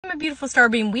my beautiful star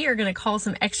beam, we are going to call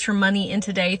some extra money in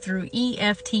today through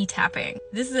EFT tapping.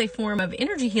 This is a form of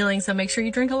energy healing, so make sure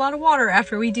you drink a lot of water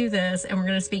after we do this. And we're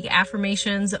going to speak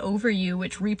affirmations over you,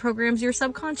 which reprograms your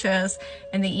subconscious.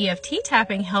 And the EFT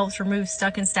tapping helps remove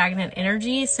stuck and stagnant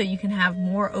energy so you can have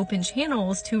more open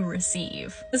channels to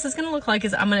receive. This is going to look like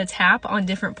is I'm going to tap on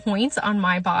different points on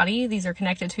my body. These are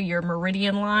connected to your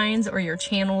meridian lines or your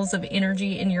channels of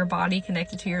energy in your body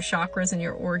connected to your chakras and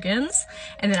your organs.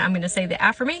 And then I'm going to say the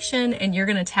affirmation and you're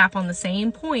going to tap on the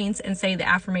same points and say the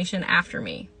affirmation after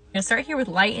me. I'm going to start here with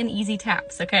light and easy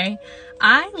taps, okay?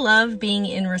 I love being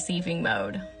in receiving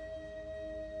mode.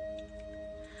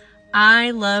 I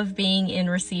love being in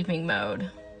receiving mode.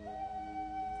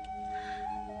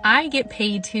 I get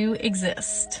paid to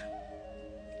exist.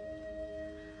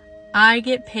 I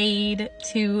get paid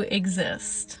to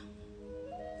exist.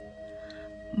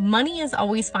 Money is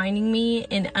always finding me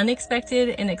in unexpected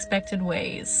and expected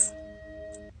ways.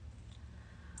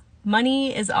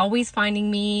 Money is always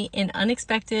finding me in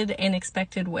unexpected and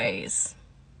expected ways.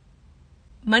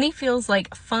 Money feels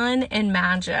like fun and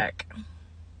magic.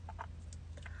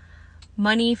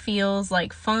 Money feels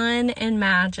like fun and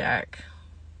magic.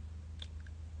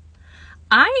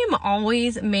 I am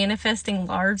always manifesting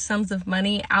large sums of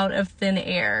money out of thin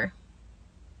air.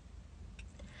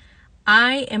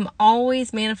 I am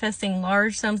always manifesting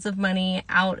large sums of money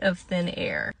out of thin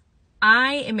air.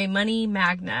 I am a money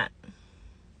magnet.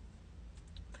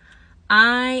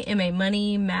 I am a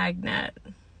money magnet.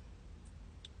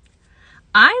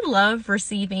 I love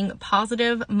receiving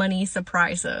positive money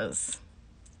surprises.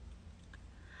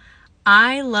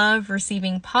 I love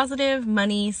receiving positive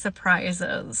money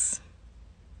surprises.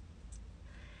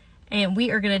 And we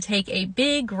are going to take a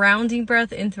big grounding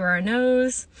breath in through our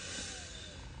nose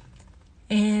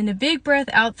and a big breath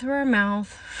out through our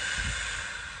mouth.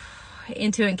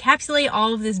 And to encapsulate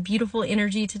all of this beautiful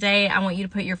energy today, I want you to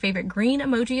put your favorite green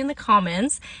emoji in the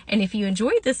comments. And if you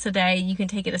enjoyed this today, you can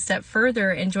take it a step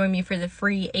further and join me for the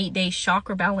free 8-day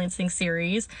chakra balancing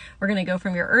series. We're going to go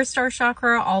from your Earth Star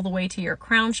chakra all the way to your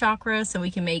crown chakra so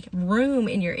we can make room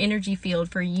in your energy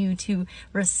field for you to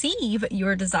receive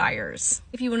your desires.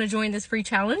 If you want to join this free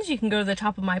challenge, you can go to the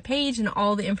top of my page and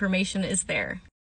all the information is there.